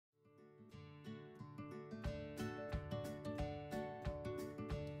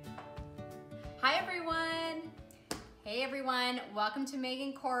Hi everyone! Hey everyone, welcome to Meg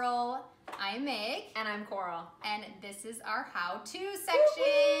and Coral. I'm Meg. And I'm Coral. And this is our how-to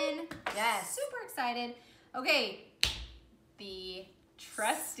section. Yes. Super excited. Okay, the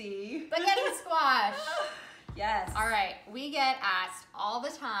Trusty spaghetti squash. Yes. All right, we get asked all the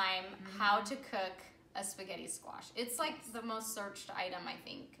time how to cook a spaghetti squash. It's like the most searched item, I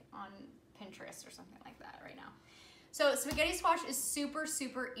think, on Pinterest or something like that right now. So spaghetti squash is super,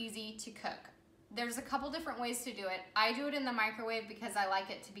 super easy to cook. There's a couple different ways to do it. I do it in the microwave because I like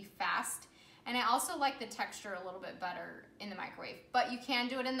it to be fast. And I also like the texture a little bit better in the microwave. But you can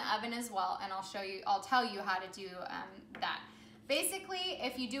do it in the oven as well, and I'll tell you how to do that. Basically,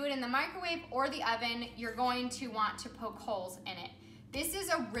 if you do it in the microwave or the oven, you're going to want to poke holes in it. This is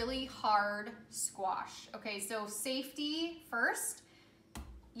a really hard squash. Okay, so safety first.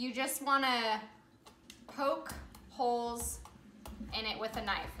 You just want to poke holes in it with a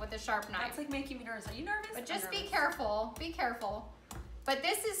knife, with a sharp knife. That's like making me nervous. Are you nervous? But just be careful, be careful. But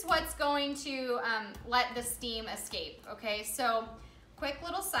this is what's going to let the steam escape, okay? So, quick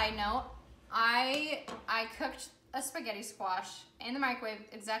little side note, I cooked a spaghetti squash in the microwave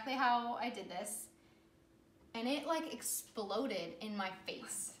exactly how I did this, and it like exploded in my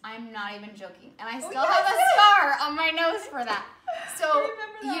face. I'm not even joking. And I still have a scar on my nose for that. So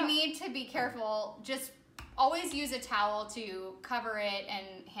you need to be careful. Just always use a towel to cover it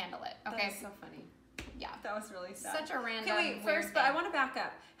and handle it, okay? That is so funny. Yeah. That was really sad. Such a random, Okay, wait, weird first, but thing. I want to back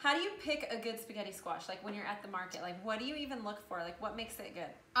up. How do you pick a good spaghetti squash? Like when you're at the market, like what do you even look for? Like what makes it good?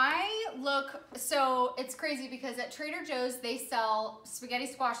 So it's crazy because at Trader Joe's they sell spaghetti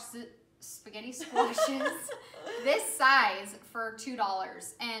squashes this size for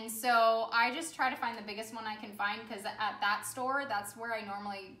 $2. And so I just try to find the biggest one I can find because at that store, that's where I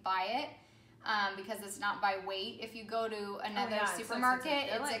normally buy it. Because it's not by weight. If you go to another supermarket,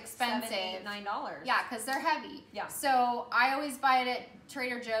 it's like expensive. $7, $8, $9. Yeah, because they're heavy. Yeah. So I always buy it at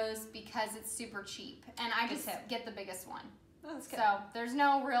Trader Joe's because it's super cheap. And I just get the biggest one. Oh, that's good. So there's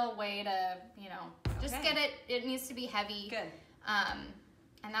no real way to, just get it. It needs to be heavy. Good.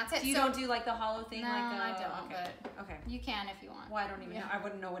 And that's it. You don't do like the hollow thing? No, I don't. Okay. But okay. you can if you want. Well, I don't even know. I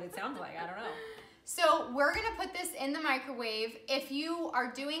wouldn't know what it sounds like. I don't know. So we're going to put this in the microwave. If you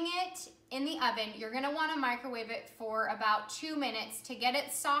are doing it in the oven, you're going to want to microwave it for about 2 minutes to get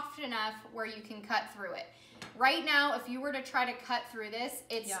it soft enough where you can cut through it. Right now, if you were to try to cut through this,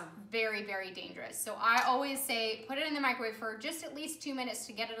 it's very, very dangerous. So I always say put it in the microwave for just at least 2 minutes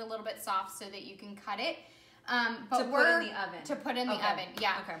to get it a little bit soft so that you can cut it. But to put in the oven. To put in the oven,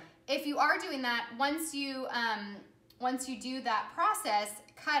 yeah. Okay. If you are doing that, once you do that process,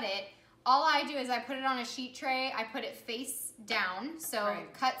 cut it. All I do is I put it on a sheet tray. I put it face down, so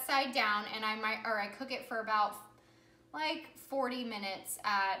cut side down, and I cook it for about like 40 minutes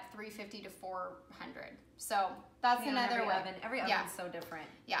at 350 to 400. So that's another way. Every oven's so different.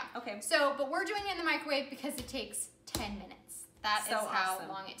 Yeah. Okay. So, but we're doing it in the microwave because it takes 10 minutes. That is how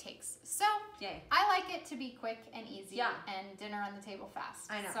long it takes. So, I like it to be quick and easy and dinner on the table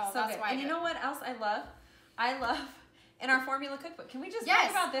fast. I know. So that's good. why. And you know what else I love? I love in our formula cookbook. Can we just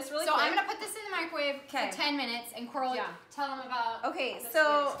talk about this really quick? So I'm going to put this in the microwave for 10 minutes, and Coral, tell them about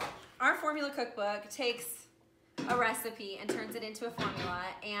so our formula cookbook takes a recipe and turns it into a formula,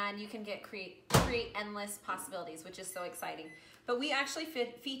 and you can create endless possibilities, which is so exciting. But we actually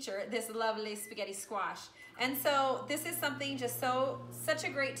feature this lovely spaghetti squash. And so this is something such a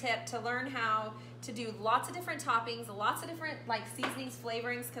great tip to learn how to do lots of different toppings, lots of different like seasonings,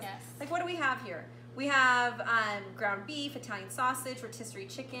 flavorings. Because like what do we have here? We have ground beef, Italian sausage, rotisserie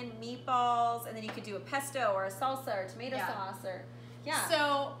chicken, meatballs, and then you could do a pesto or a salsa or tomato sauce or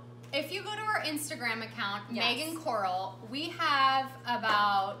So if you go to our Instagram account, Meg and Coral, we have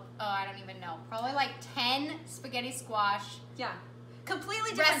about I don't even know, probably like 10 spaghetti squash. Yeah,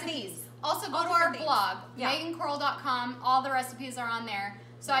 completely different recipes. Also go to our blog, megandcoral.com. All the recipes are on there.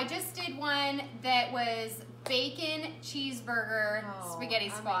 So I just did one that was bacon cheeseburger spaghetti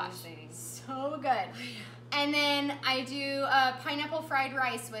squash. So good. And then I do a pineapple fried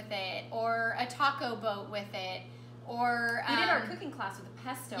rice with it, or a taco boat with it, or we did our cooking class with the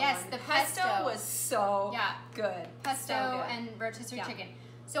pesto. Yes, the pesto was so good. Pesto and rotisserie chicken.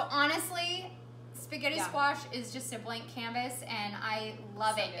 So honestly, spaghetti squash is just a blank canvas, and I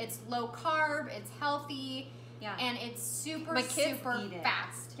love it. It's low carb, it's healthy, and it's super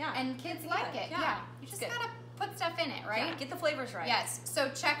fast. Yeah, and kids like it. Yeah, you just gotta put stuff in it, right? Yeah, get the flavors right. Yes. So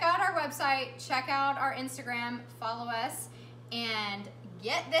check out our website, check out our Instagram, follow us, and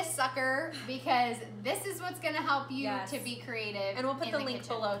get this sucker because this is what's going to help you to be creative. And we'll put the link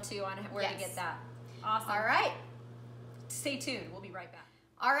below too on where to get that. Awesome. All right. Stay tuned. We'll be right back.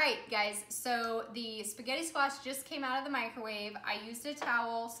 All right, guys, so the spaghetti squash just came out of the microwave. I used a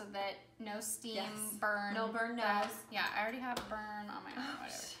towel so that no steam burn. No burn nose. Yeah, I already have a burn on my arm,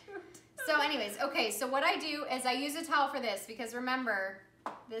 whatever. So anyways, okay, so what I do is I use a towel for this because remember,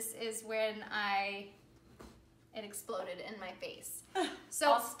 this is when it exploded in my face.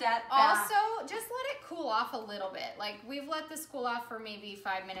 So I'll step back. also, just let it cool off a little bit. Like, we've let this cool off for maybe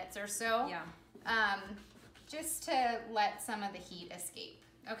 5 minutes or so. Yeah. Just to let some of the heat escape.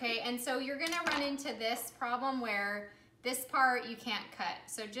 Okay, and so you're gonna run into this problem where this part you can't cut.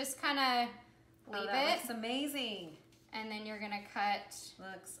 So just kind of leave it. Looks amazing. And then you're gonna cut.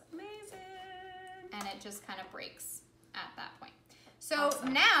 Looks amazing. And it just kind of breaks at that point. So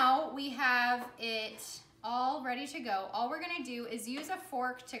Awesome. now we have it all ready to go. All we're gonna do is use a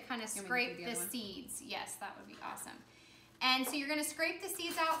fork to kind of scrape the seeds. Yes, that would be awesome. And so you're gonna scrape the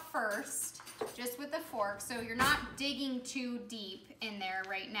seeds out first, just with the fork, so you're not digging too deep in there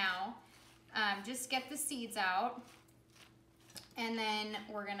right now. Just get the seeds out, and then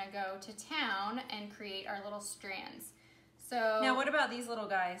we're gonna go to town and create our little strands. So now, what about these little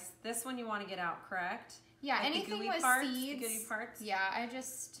guys? This one you want to get out, correct? Yeah, like anything the gooey with parts, seeds. The gooey parts? Yeah, I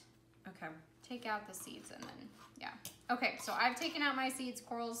just Okay. take out the seeds and then, yeah. Okay, so I've taken out my seeds.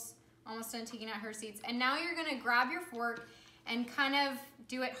 Coral's almost done taking out her seeds. And now you're gonna grab your fork and kind of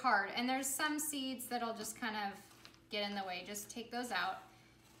do it hard. And there's some seeds that'll just kind of get in the way. Just take those out.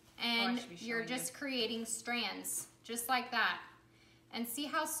 And you're just creating strands, just like that. And see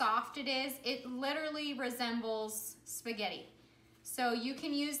how soft it is? It literally resembles spaghetti. So you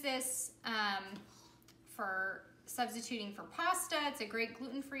can use this for substituting for pasta. It's a great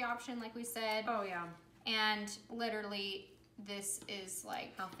gluten-free option, like we said. Oh, yeah. And literally, this is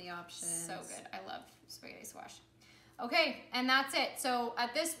like healthy options. So good. I love spaghetti squash. Okay, and that's it. So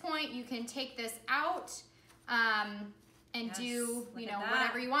at this point, you can take this out and do, you know,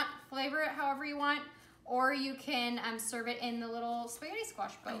 whatever you want. Flavor it however you want. Or you can serve it in the little spaghetti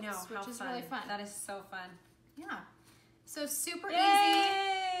squash boats, I know, which is really fun. That is so fun. Yeah. So super Yay!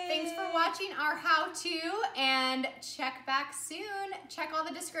 easy. Thanks for watching our how-to, and check back soon. Check all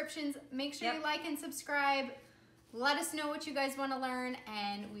the descriptions. Make sure you like and subscribe. Let us know what you guys want to learn,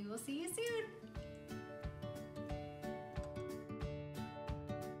 and we will see you soon.